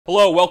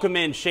Hello, welcome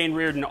in. Shane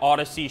Riordan,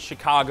 Odyssey,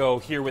 Chicago,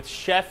 here with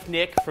Chef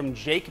Nick from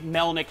Jake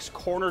Melnick's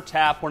Corner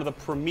Tap, one of the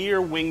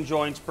premier wing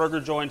joints, burger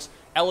joints,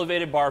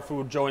 elevated bar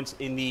food joints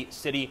in the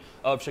city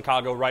of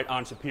Chicago, right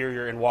on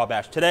Superior and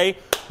Wabash. Today,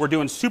 we're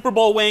doing Super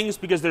Bowl wings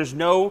because there's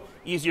no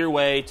easier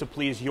way to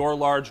please your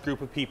large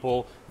group of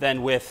people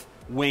than with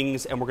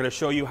wings, and we're going to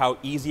show you how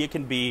easy it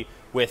can be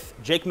with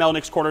Jake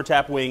Melnick's Corner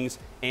Tap wings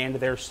and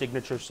their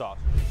signature sauce.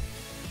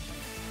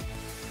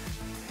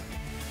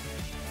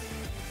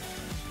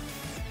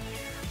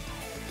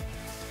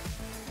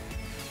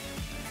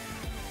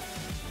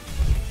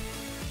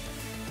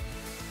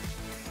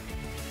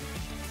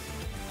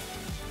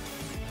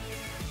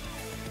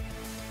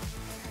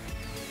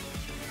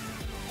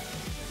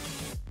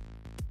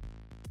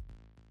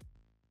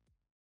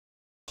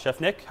 Chef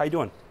Nick, how you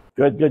doing?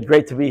 Good,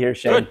 great to be here,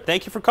 Shane. Good,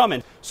 thank you for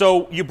coming.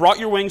 So you brought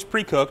your wings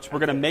pre-cooked. We're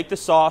gonna make the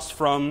sauce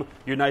from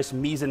your nice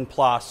mise en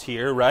place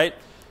here, right?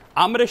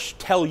 I'm gonna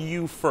tell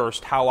you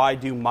first how I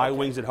do my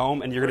wings at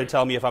home, and you're gonna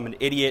tell me if I'm an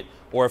idiot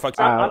or if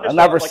I'll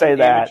never say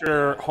that.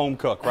 Amateur home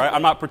cook, right?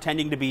 I'm not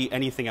pretending to be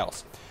anything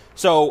else.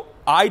 So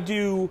I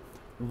do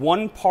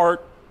 1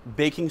 part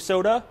baking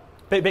soda,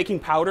 baking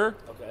powder,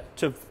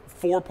 to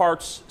 4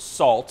 parts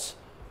salt,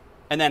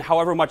 and then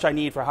however much I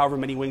need for however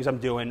many wings I'm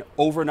doing,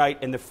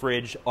 overnight in the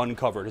fridge,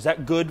 uncovered. Is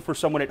that good for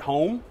someone at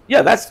home?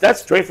 Yeah,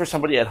 that's great for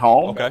somebody at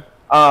home. Okay.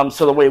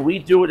 So the way we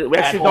do it, we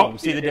actually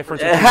don't see the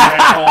difference between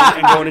at home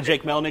and going to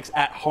Jake Melnick's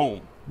at home.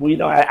 We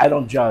don't. I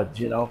don't judge.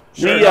 You know,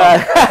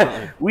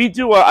 Sure, we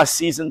do a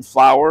seasoned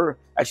flour.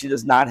 Actually,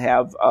 does not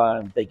have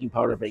baking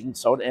powder, baking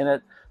soda in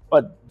it,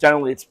 but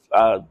generally it's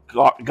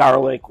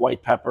garlic,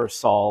 white pepper,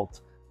 salt,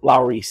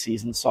 Lowry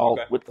seasoned salt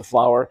with the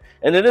flour,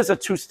 and it is a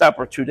 2-step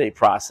or 2-day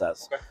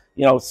process. Okay.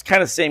 You know, it's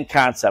kind of same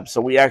concept.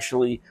 So we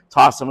actually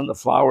toss them in the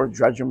flour,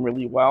 dredge them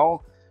really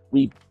well.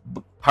 We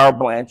power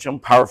blanch them,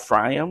 power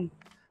fry them,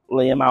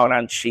 lay them out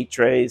on sheet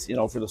trays. You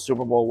know, for the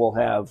Super Bowl,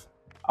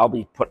 I'll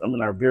be putting them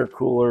in our beer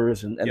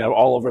coolers and they're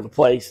all over the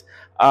place.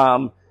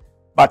 About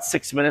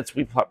 6 minutes,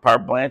 we power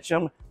blanch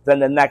them. Then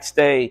the next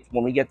day,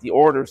 when we get the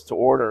orders to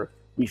order,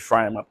 we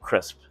fry them up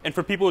crisp. And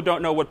for people who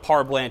don't know what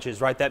par blanch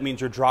is, right, that means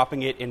you're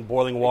dropping it in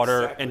boiling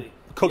water and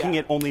cooking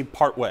it only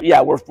part way.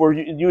 Yeah, we're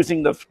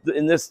using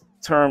in this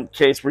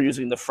case, we're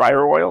using the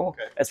fryer oil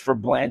as for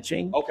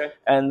blanching. Okay.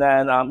 And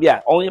then,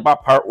 only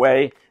about part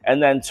way.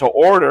 And then to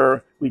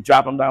order, we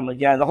drop them down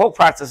again. The whole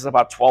process is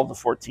about 12 to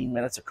 14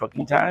 minutes of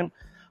cooking time.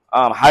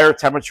 Higher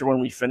temperature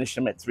when we finish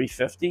them at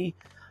 350.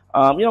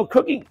 You know,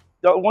 cooking,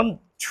 the one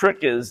trick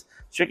is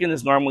chicken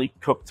is normally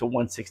cooked to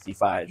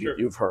 165. Sure.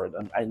 You've heard,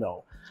 I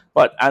know.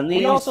 But on these,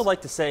 we also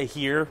like to say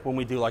here when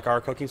we do like our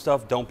cooking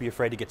stuff, don't be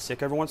afraid to get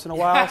sick every once in a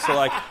while. So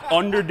like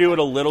underdo it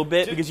a little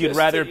bit because you'd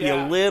rather it be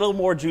a little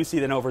more juicy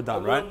than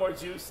overdone, right? A little more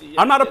juicy.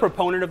 Yeah, I'm not a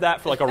proponent of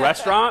that for like a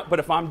restaurant, but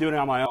if I'm doing it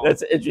on my own,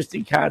 that's an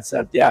interesting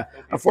concept. Yeah,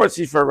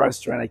 unfortunately for a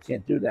restaurant, I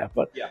can't do that.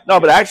 But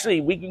no, but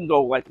actually we can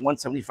go like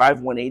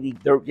 175, 180.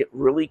 They'll get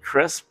really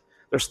crisp.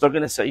 They're still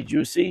going to stay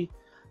juicy.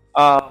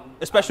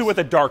 Especially with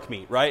a dark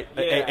meat, right?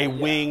 A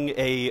wing,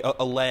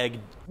 a leg.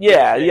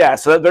 Yeah.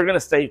 So they're going to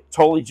stay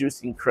totally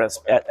juicy and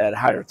crisp at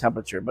higher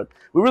temperature. But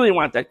we really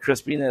want that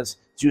crispiness,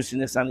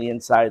 juiciness on the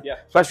inside. Yeah.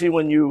 Especially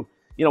when you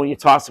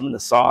toss them in the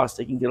sauce,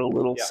 they can get a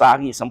little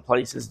soggy. Some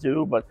places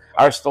do, but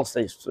ours still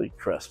stays pretty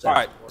crisp. All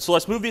right. So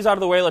let's move these out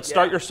of the way. Let's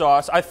start your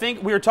sauce. I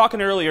think we were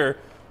talking earlier.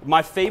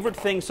 My favorite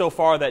thing so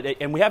far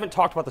and we haven't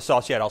talked about the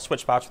sauce yet. I'll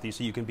switch spots with you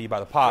so you can be by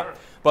the pot. Sure.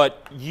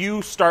 But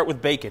you start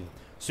with bacon.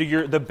 So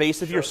the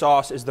base of your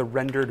sauce is the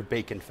rendered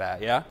bacon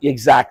fat, yeah?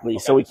 Exactly.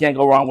 Okay. So we can't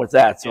go wrong with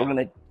that. So we're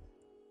going to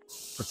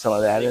put some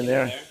of that in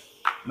there.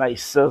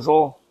 Nice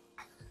sizzle.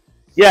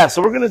 Yeah,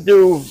 so we're going to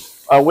do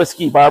a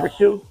whiskey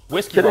barbecue.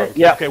 Whiskey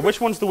barbecue? Yeah. Okay, which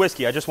one's the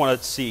whiskey? I just want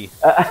to see.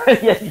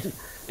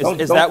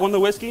 Is that one the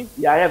whiskey?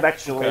 Yeah, I have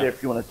extra later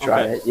if you want to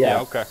try it.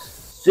 Yeah, okay.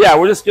 So yeah,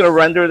 we're just going to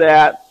render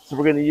that. So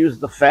we're going to use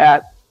the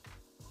fat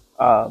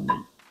Are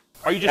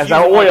you just as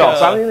our oil.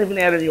 So I don't even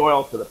add any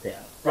oil to the pan.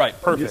 Right,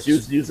 perfect.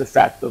 Just use the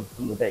fat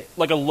from the bacon.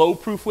 Like a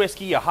low-proof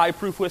whiskey, a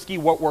high-proof whiskey,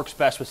 what works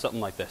best with something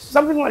like this?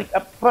 Something like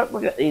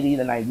an 80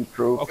 to 90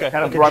 proof. Okay,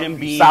 kind like of a Jim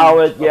Beam.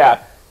 Solid,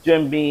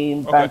 Jim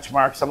Beam,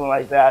 benchmark, something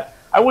like that.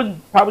 I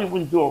probably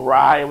wouldn't do a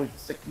rye. I would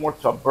stick more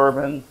to a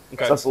bourbon. So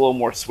that's a little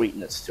more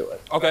sweetness to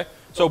it. Okay,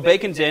 so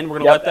bacon's in. We're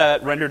going to let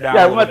that render down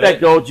we'll let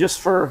that go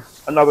just for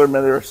another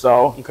minute or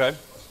so. Okay.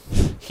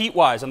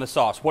 Heat-wise on the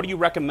sauce, what do you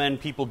recommend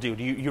people do?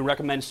 Do you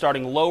recommend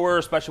starting lower,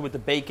 especially with the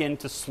bacon,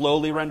 to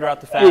slowly render out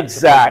the fat?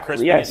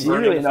 Exactly. Yes, you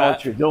really know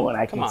what you're doing.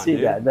 I can see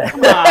that.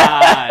 Come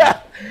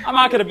on. I'm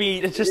not going to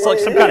be just like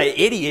some kind of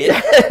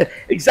idiot.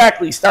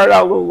 Exactly. Start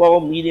out a little low,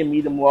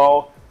 medium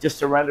low, just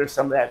to render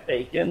some of that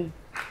bacon.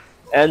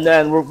 And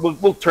then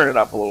we'll turn it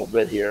up a little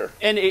bit here.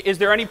 And is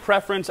there any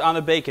preference on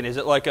the bacon? Is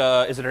it like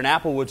is it an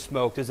applewood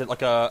smoked? Is it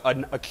like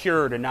a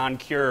cured, a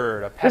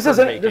non-cured, a peppered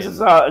bacon? This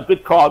is a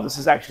good call. This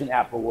is actually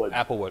an applewood.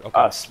 Applewood,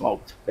 okay.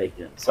 Smoked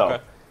bacon. So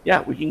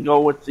yeah, we can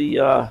go with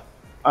the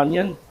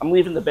onion. I'm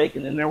leaving the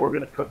bacon in there. We're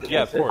going to cook it.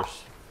 Yeah, of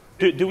course.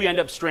 Do we end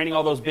up straining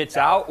all those bits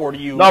out, or do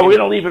you? No, we're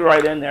going to leave it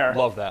right in there.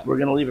 Love that. We're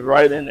going to leave it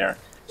right in there.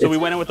 So we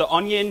went in with the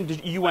onion.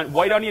 You went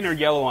white onion or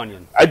yellow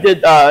onion? I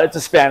did. It's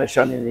a Spanish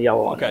onion and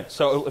yellow onion. Okay,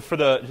 so for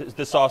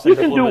the sauce, you it's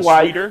a can little do bit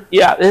white. sweeter.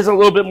 Yeah, it has a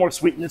little bit more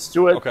sweetness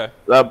to it. Okay.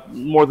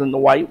 More than the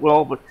white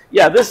will, but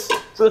yeah,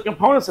 so the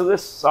components of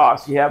this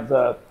sauce, you have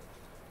the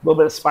little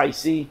bit of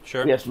spicy.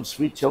 Sure. We have some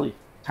sweet chili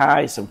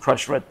Thai, some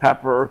crushed red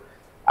pepper,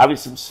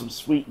 obviously some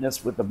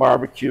sweetness with the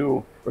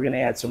barbecue. We're going to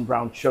add some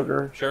brown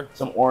sugar, sure,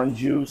 some orange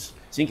juice.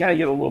 So you kind of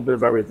get a little bit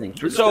of everything.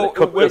 We're just so going to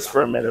cook this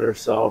for a minute or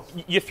so.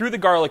 You threw the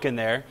garlic in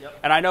there,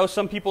 and I know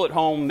some people at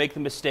home make the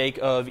mistake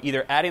of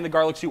either adding the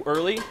garlic too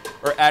early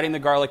or adding the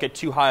garlic at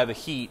too high of a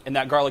heat, and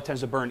that garlic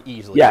tends to burn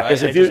easily. Yeah,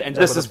 because right?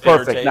 this is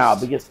perfect now,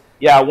 because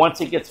once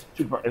it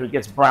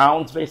gets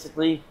browned,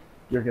 basically,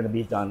 you're going to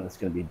be done. It's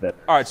going to be bitter.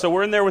 All right, so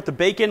we're in there with the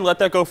bacon. Let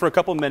that go for a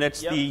couple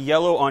minutes. The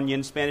yellow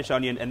onion, Spanish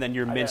onion, and then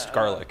your minced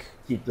garlic.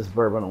 Keep this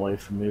bourbon away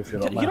from me if you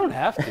don't mind. You don't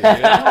have to. Dude.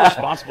 I'm a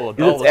responsible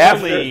adult.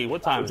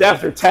 What time is it? It's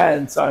after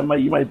 10, so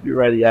you might be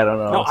ready. I don't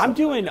know. No, I'm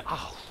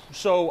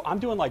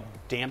doing like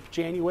damp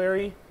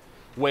January,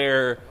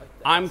 where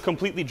I'm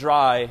completely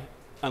dry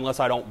unless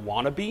I don't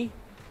want to be.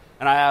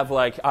 And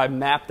I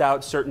mapped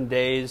out certain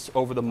days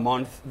over the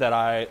month that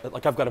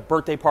I've got a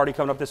birthday party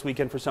coming up this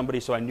weekend for somebody,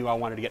 so I knew I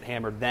wanted to get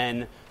hammered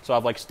then. So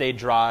I've stayed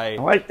dry. I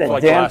like that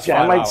for damp.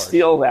 I might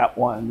steal that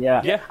one.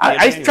 Yeah. Yeah.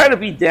 I try to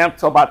be damp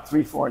till about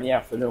 3, 4 in the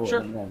afternoon, sure.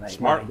 and then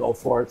I go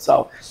for it.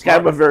 So it's kind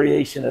of a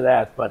variation of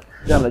that. But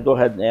I'm gonna go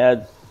ahead and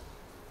add.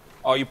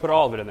 Oh, you put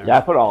all of it in there. Yeah,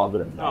 I put all of it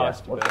in there. Oh,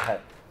 that's what the heck.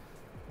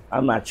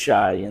 I'm not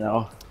shy, you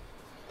know.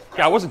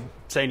 Yeah, I wasn't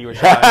saying you were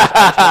shy.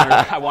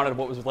 I wanted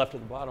what was left at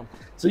the bottom.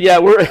 So yeah,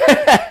 we'll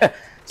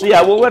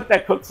let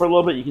that cook for a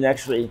little bit. You can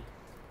actually, it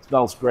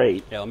smells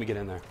great. Yeah, let me get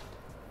in there.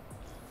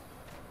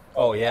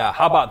 Oh yeah,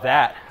 how about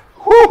that?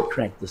 Whew,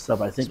 crank this up.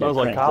 I think it smells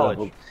like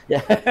college.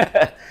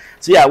 Yeah.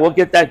 So yeah, we'll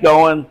get that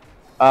going.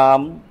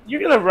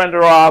 You're gonna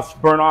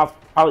burn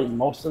off probably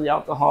most of the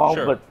alcohol,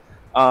 sure. But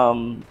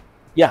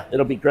yeah,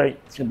 it'll be great.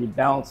 It's gonna be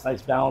balanced,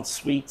 nice balance,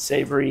 sweet,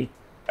 savory,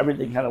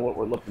 everything kind of what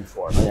we're looking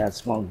for. Oh, yeah, it's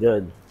smelling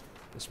good.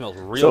 It smells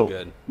real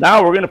good.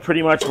 Now we're gonna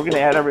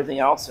add everything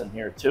else in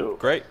here too.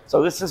 Great.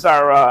 So this is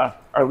our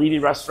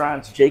leading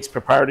restaurant's Jake's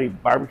proprietary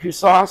barbecue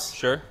sauce.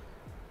 Sure.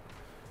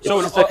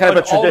 So it's kind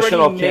of a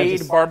traditional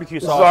made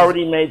barbecue sauce. This is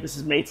already made. This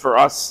is made for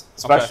us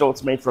special. Okay.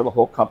 It's made for the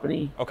whole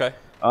company. Okay.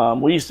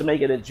 We used to make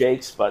it at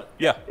Jake's, but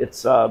yeah,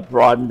 it's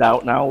broadened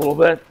out now a little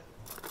bit.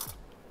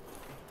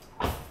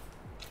 So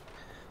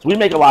we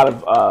make a lot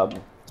of,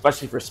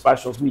 especially for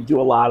specials, we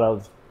do a lot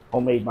of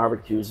homemade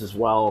barbecues as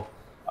well.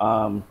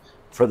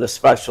 For the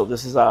special,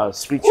 this is a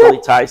sweet chili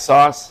Thai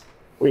sauce.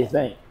 What do you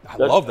think? I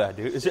love that,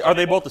 dude. Are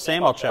they both the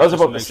same? I'll check. Those are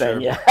both the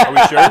same, yeah. Are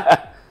we sure?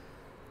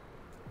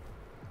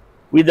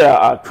 We did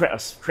a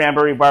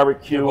cranberry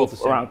barbecue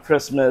around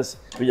Christmas.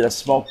 We did a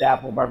smoked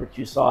apple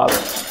barbecue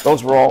sauce.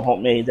 Those were all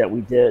homemade that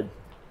we did.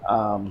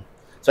 So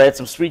I had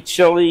some sweet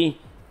chili.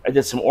 I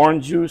did some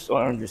orange juice.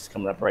 Orange juice is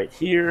coming up right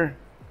here.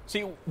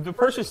 See, the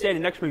person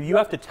standing next to me, you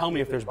have to tell me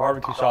if there's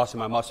barbecue sauce in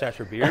my mustache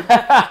or beard. And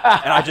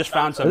I just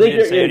found some. I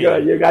think you're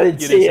good. I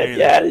didn't see it.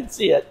 Yeah, I didn't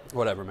see it.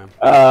 Whatever, man.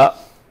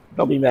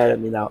 Don't be mad at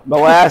me now.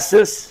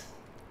 Molasses.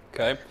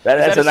 Okay. That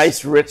has a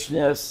nice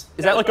richness.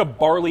 Is that like a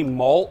barley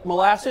malt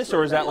molasses,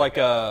 or is that like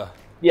a?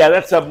 Yeah,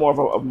 that's more of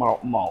a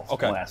malt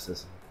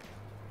molasses.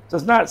 So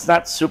it's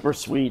not super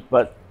sweet,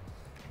 but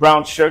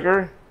brown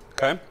sugar.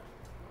 Okay.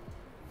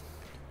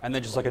 And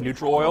then just like a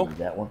neutral oil.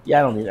 That one. Yeah,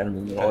 I don't need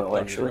any oil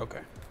actually. Okay.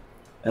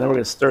 And then we're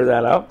gonna stir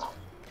that up.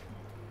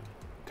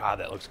 God,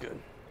 that looks good.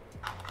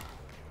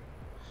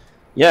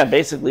 Yeah,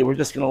 basically we're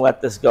just gonna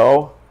let this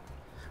go.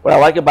 What I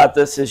like about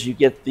this is you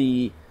get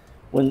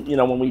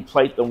when we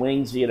plate the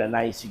wings, you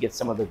get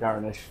some of the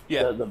garnish.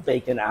 Yeah. The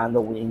bacon on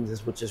the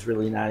wings, which is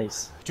really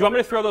nice. Do you want me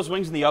to throw those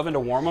wings in the oven to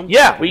warm them?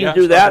 Yeah, we can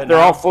do that. They're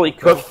all fully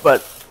cooked,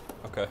 but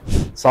okay.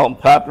 Salt and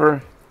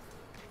pepper.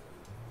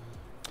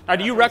 Now,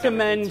 do you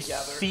recommend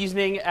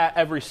seasoning at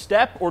every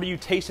step, or do you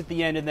taste at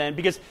the end and then,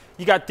 because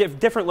you got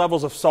different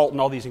levels of salt in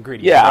all these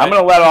ingredients? Yeah, right? I'm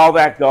going to let all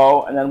that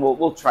go, and then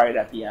we'll try it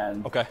at the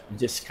end. Okay. And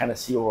just kind of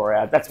see where we're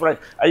at. That's what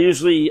I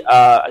usually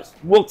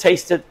we'll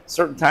taste it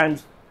certain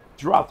times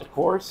throughout the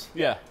course.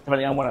 Yeah.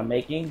 Depending on what I'm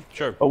making.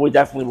 Sure. But we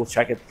definitely will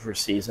check it for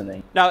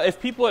seasoning. Now, if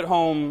people at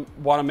home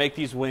want to make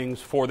these wings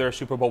for their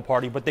Super Bowl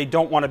party, but they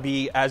don't want to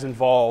be as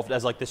involved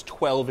as like this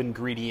 12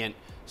 ingredient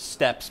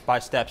steps by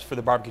steps for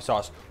the barbecue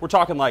sauce, we're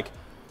talking like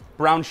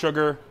brown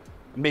sugar,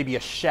 maybe a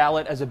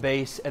shallot as a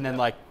base, and then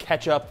like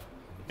ketchup,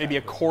 maybe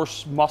a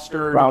coarse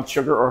mustard. Brown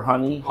sugar or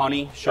honey.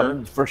 Honey,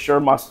 sure. For sure,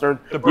 mustard.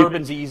 The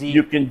bourbon's easy.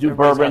 You can do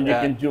bourbon. You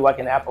can do like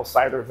an apple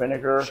cider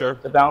vinegar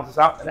to balance this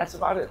out, and that's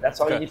about it. That's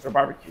all you need for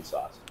barbecue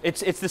sauce.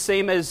 It's the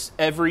same as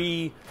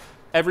every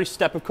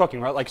step of cooking,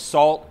 right? Like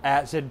salt,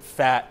 acid,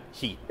 fat,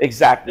 heat.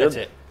 Exactly. That's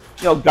it.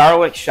 You know,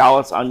 garlic,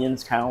 shallots,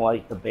 onions, kind of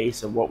like the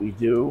base of what we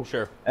do.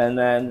 Sure. And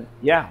then,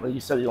 yeah, like you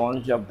said, as long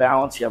as you have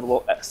balance, you have a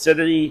little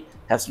acidity,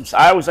 have some.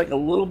 I always like a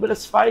little bit of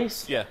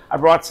spice. Yeah. I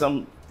brought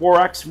some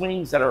 4X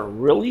wings that are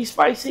really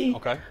spicy.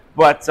 Okay.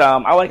 But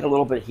I like a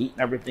little bit of heat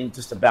and everything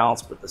just to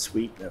balance with the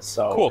sweetness.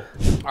 So cool.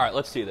 All right,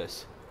 let's do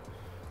this.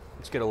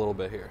 Let's get a little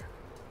bit here.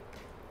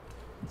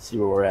 Let's see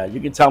where we're at. You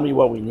can tell me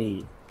what we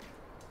need.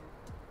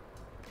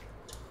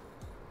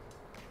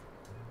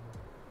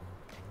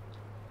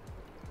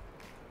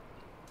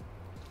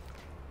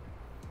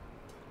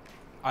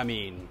 I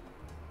mean,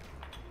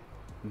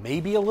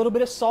 maybe a little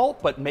bit of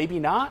salt, but maybe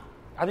not.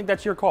 I think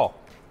that's your call.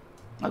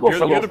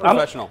 You're the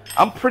professional.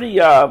 I'm pretty.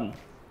 I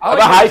have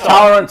a high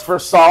tolerance for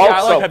salt.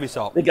 Yeah, I like heavy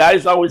salt. The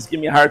guys always give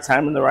me a hard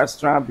time in the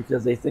restaurant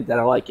because they think that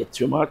I like it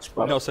too much.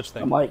 But no such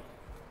thing. I'm like,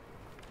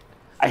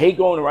 I hate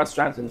going to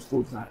restaurants and the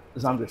food's not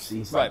is under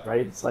seasoned,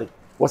 right? It's like,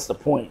 what's the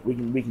point? We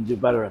can do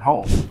better at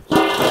home.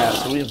 Yeah,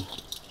 so we have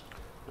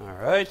all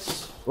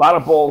right. A lot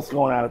of bowls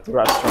going on at the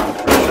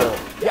restaurant for sure.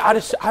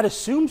 Yeah, I'd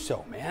assume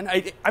so, man.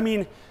 I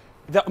mean,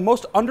 the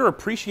most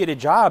underappreciated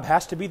job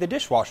has to be the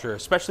dishwasher,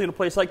 especially in a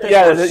place like this.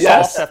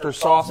 Yeah, sauce after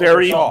sauce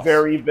very, after sauce.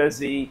 Very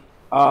busy,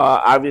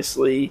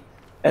 obviously,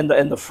 and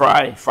the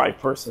fry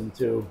person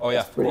too. Oh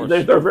yeah,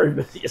 they're very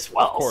busy as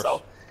well. Of course.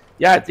 So,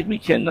 yeah, I think we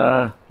can.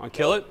 Want to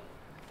kill it?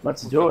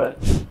 Let's do it.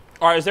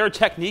 All right, is there a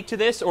technique to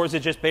this, or is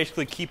it just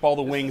basically keep all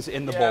the wings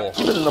in the bowl?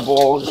 Keep it in the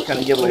bowl, just kind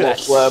of give it a little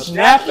flip.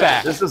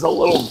 Snapback. This is a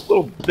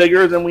little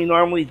bigger than we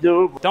normally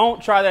do. Don't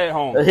try that at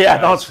home. Yeah,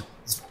 don't.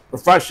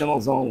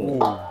 Professionals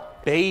only. Ooh,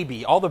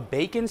 baby, all the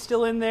bacon's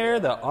still in there,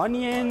 the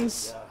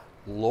onions.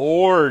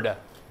 Lord.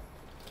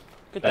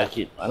 Get that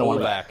I don't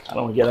want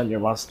to get on your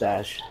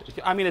mustache.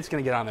 I mean, it's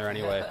going to get on there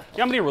anyway. You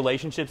know how many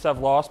relationships I've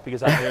lost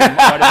because I've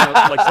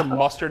had like some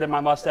mustard in my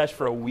mustache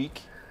for a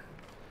week?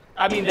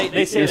 I mean,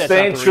 they say you're that's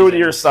staying not the true reason.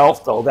 to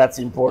yourself, though. That's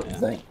the important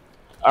thing.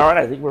 All right,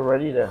 I think we're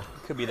ready to.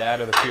 Could be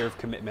that or the fear of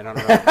commitment. I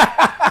don't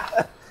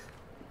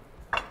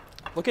know.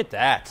 Look at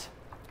that.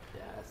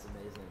 Yeah, that's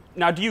amazing.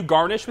 Now, do you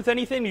garnish with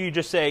anything, or you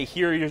just say,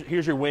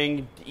 here's your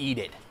wing, eat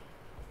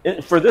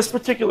it? For this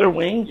particular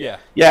wing, yeah,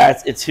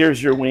 it's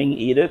here's your wing,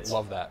 eat it.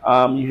 Love that.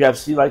 You have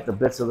see like the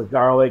bits of the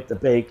garlic, the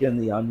bacon,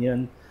 the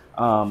onion.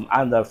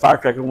 On the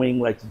firecracker wing,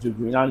 we like to do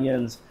green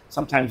onions.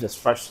 Sometimes it's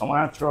fresh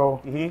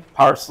cilantro,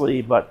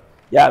 parsley, but.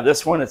 Yeah,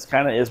 this one it's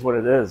kind of is what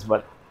it is,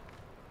 but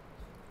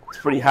it's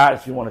pretty hot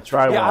if you want to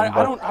try one.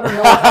 I don't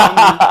know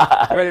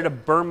if I'm ready to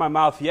burn my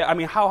mouth yet. I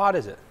mean, how hot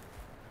is it?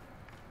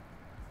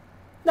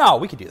 No,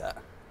 we could do that.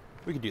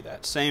 We could do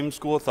that. Same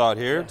school of thought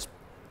here. Let's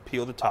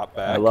peel the top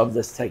back. I love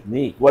this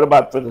technique. What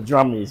about for the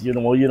drummies? You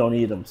don't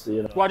eat them, so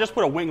you know. Well, I just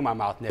put a wing in my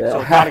mouth, Nick,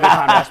 so it's not a good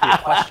time to ask me a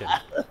question.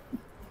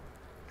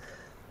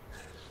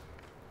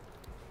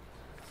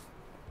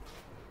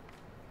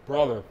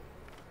 Brother.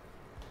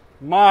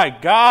 My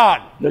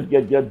God.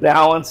 Good.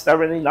 Balanced,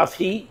 everything. Enough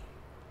heat.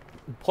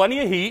 Plenty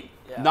of heat.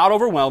 Yeah. Not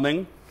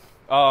overwhelming.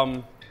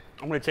 I'm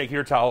going to take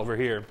your towel over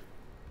here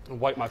and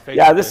wipe my face.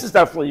 Yeah, this is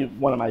definitely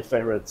one of my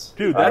favorites.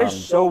 Dude, that is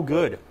so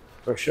good.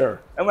 For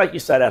sure. And like you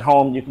said, at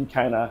home, you can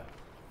kind of,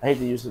 I hate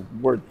to use the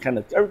word kind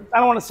of, I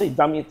don't want to say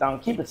dummy it down.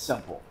 Keep it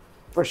simple.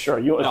 For sure.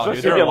 No,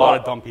 dude, there are a lot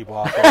of dumb people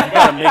out there. You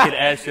got to make it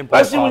as simple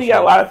as possible. Especially when you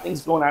got a lot of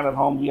things going on at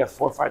home. You got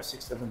 4, 5,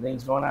 6 different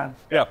things going on.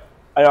 Yeah.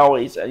 I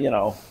always,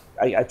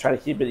 I try to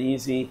keep it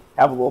easy,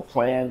 have a little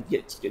plan,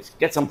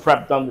 get some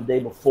prep done the day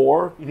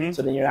before,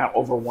 so then you're not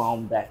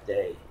overwhelmed that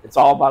day. It's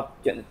all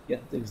about getting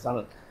things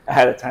done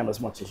ahead of time as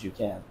much as you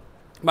can.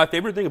 My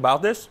favorite thing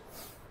about this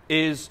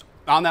is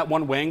on that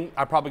one wing,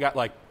 I probably got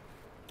like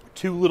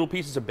 2 little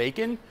pieces of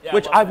bacon,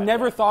 which I've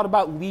never thought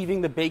about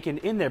leaving the bacon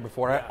in there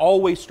before. I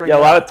always straighten it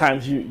out. Yeah, a lot of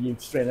times you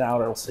straighten it out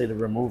or it'll say to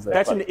remove it.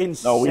 That's an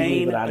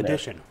insane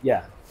addition.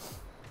 Yeah.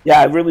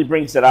 Yeah, it really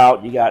brings it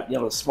out. You got,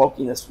 the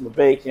smokiness from the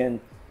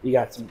bacon. You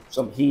got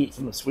some heat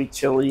from the sweet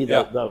chili,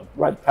 the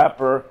red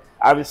pepper,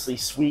 obviously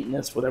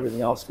sweetness with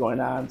everything else going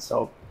on.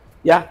 So,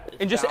 yeah.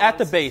 And just at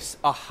the base,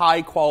 a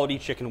high-quality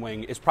chicken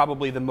wing is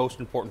probably the most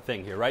important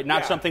thing here, right?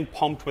 Not something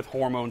pumped with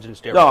hormones and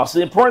steroids. No, so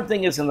the important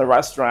thing is in the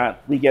restaurant,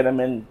 we get them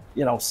in,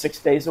 6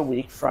 days a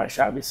week, fresh,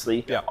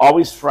 obviously. Yeah.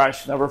 Always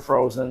fresh, never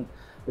frozen.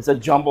 It's a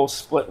jumbo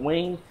split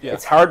wing. Yeah.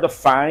 It's hard to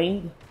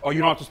find. Oh, you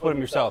don't have to split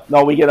them yourself?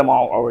 No, we get them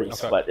all already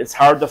split. It's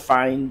hard to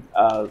find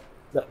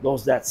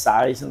those that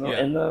size in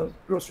the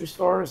grocery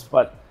stores,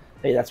 but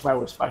hey, that's why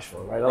we're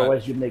special, right?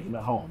 Otherwise, you'd make them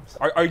at home.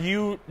 So. Are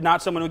you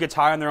not someone who gets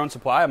high on their own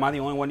supply? Am I the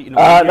only one? No,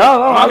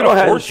 I'll go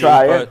ahead and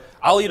try it.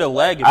 I'll eat a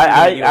leg if you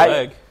eat a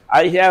leg.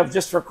 I have,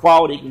 just for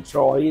quality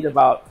control, I eat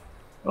about,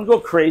 I don't go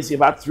crazy,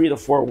 about 3 to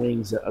 4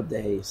 wings a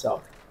day.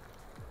 So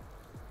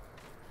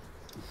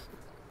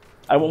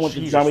I went with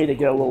the dummy to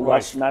get a little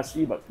less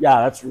messy, but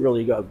yeah, that's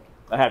really good,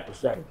 I have to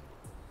say.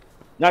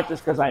 Not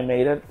just because I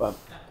made it, but.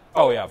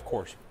 Oh, yeah, of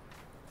course.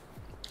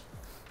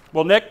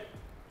 Well, Nick,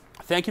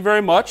 thank you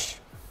very much.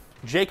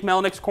 Jake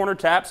Melnick's Corner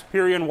Tap,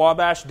 Superior and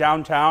Wabash,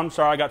 downtown.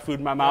 Sorry, I got food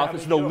in my mouth.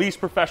 This is the least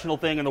professional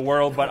thing in the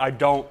world, but I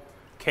don't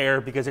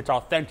care because it's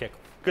authentic.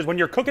 Because when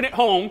you're cooking at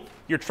home,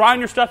 you're trying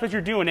your stuff as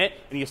you're doing it,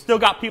 and you still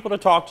got people to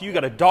talk to. You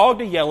got a dog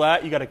to yell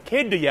at. You got a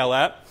kid to yell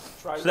at.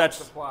 So that's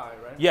supply,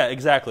 right? Yeah,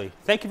 exactly.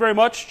 Thank you very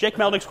much. Jake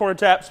Melnick's Corner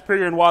Tap,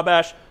 Superior and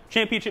Wabash,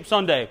 Championship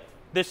Sunday,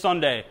 this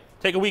Sunday.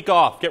 Take a week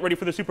off. Get ready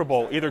for the Super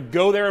Bowl. Either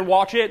go there and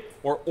watch it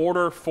or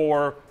order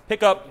for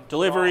pickup,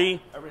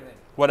 delivery, everything.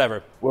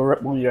 Whatever. We'll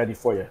be ready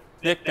for you.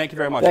 Nick, thank you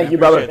very much. Thank you,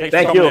 brother.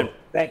 Thank you.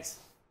 Thanks.